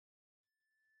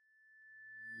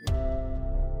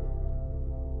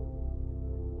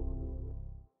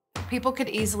People could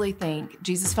easily think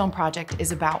Jesus Film Project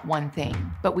is about one thing,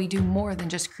 but we do more than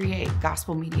just create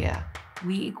gospel media.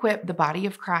 We equip the body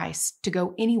of Christ to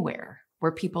go anywhere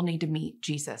where people need to meet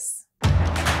Jesus.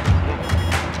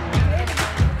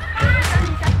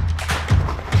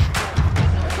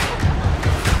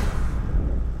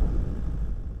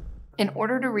 In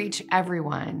order to reach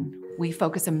everyone, we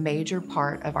focus a major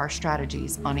part of our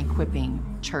strategies on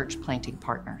equipping church planting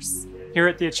partners. Here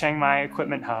at the Chiang Mai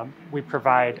Equipment Hub, we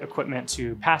provide equipment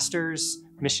to pastors,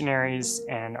 missionaries,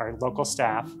 and our local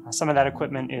staff. Some of that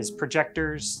equipment is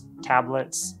projectors,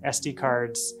 tablets, SD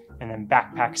cards, and then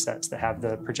backpack sets that have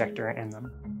the projector in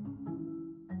them.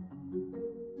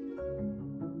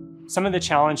 Some of the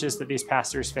challenges that these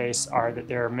pastors face are that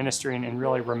they're ministering in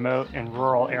really remote and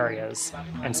rural areas,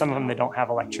 and some of them they don't have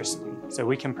electricity. So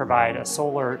we can provide a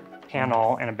solar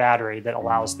panel and a battery that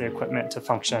allows the equipment to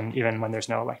function even when there's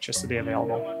no electricity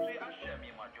available.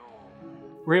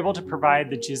 We're able to provide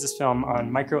the Jesus Film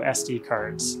on micro SD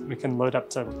cards. We can load up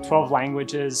to 12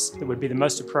 languages that would be the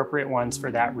most appropriate ones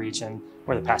for that region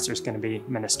where the pastor is going to be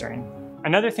ministering.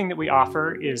 Another thing that we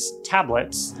offer is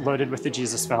tablets loaded with the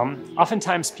Jesus Film.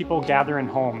 Oftentimes people gather in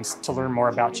homes to learn more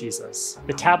about Jesus.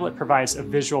 The tablet provides a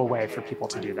visual way for people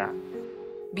to do that.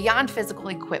 Beyond physical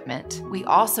equipment, we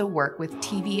also work with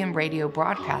TV and radio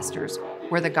broadcasters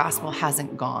where the gospel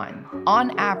hasn't gone.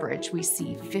 On average, we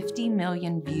see 50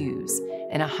 million views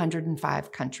in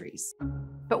 105 countries.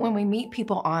 But when we meet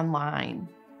people online,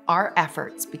 our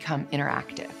efforts become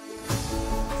interactive.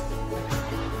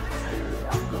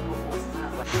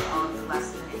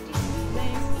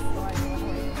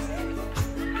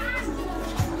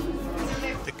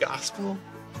 The gospel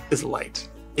is light.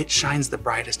 It shines the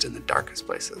brightest in the darkest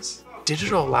places.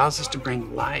 Digital allows us to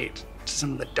bring light to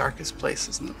some of the darkest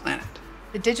places on the planet.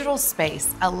 The digital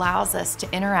space allows us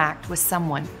to interact with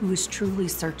someone who is truly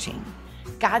searching.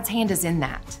 God's hand is in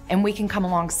that, and we can come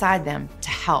alongside them to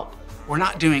help. We're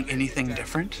not doing anything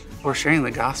different. We're sharing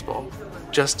the gospel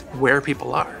just where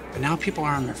people are. But now people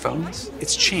are on their phones.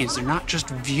 It's changed. They're not just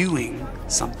viewing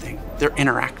something, they're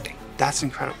interacting. That's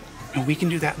incredible. And we can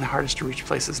do that in the hardest to reach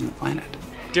places on the planet.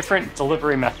 Different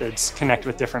delivery methods connect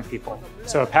with different people.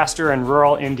 So a pastor in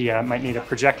rural India might need a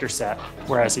projector set,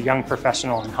 whereas a young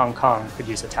professional in Hong Kong could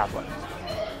use a tablet.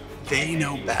 They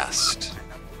know best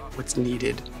what's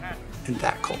needed in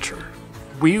that culture.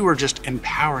 We were just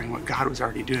empowering what God was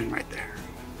already doing right there.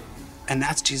 And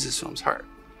that's Jesus Film's heart.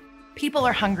 People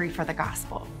are hungry for the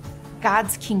gospel.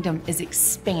 God's kingdom is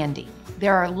expanding.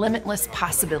 There are limitless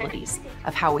possibilities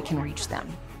of how we can reach them.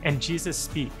 And Jesus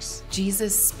speaks.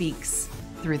 Jesus speaks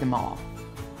through them all.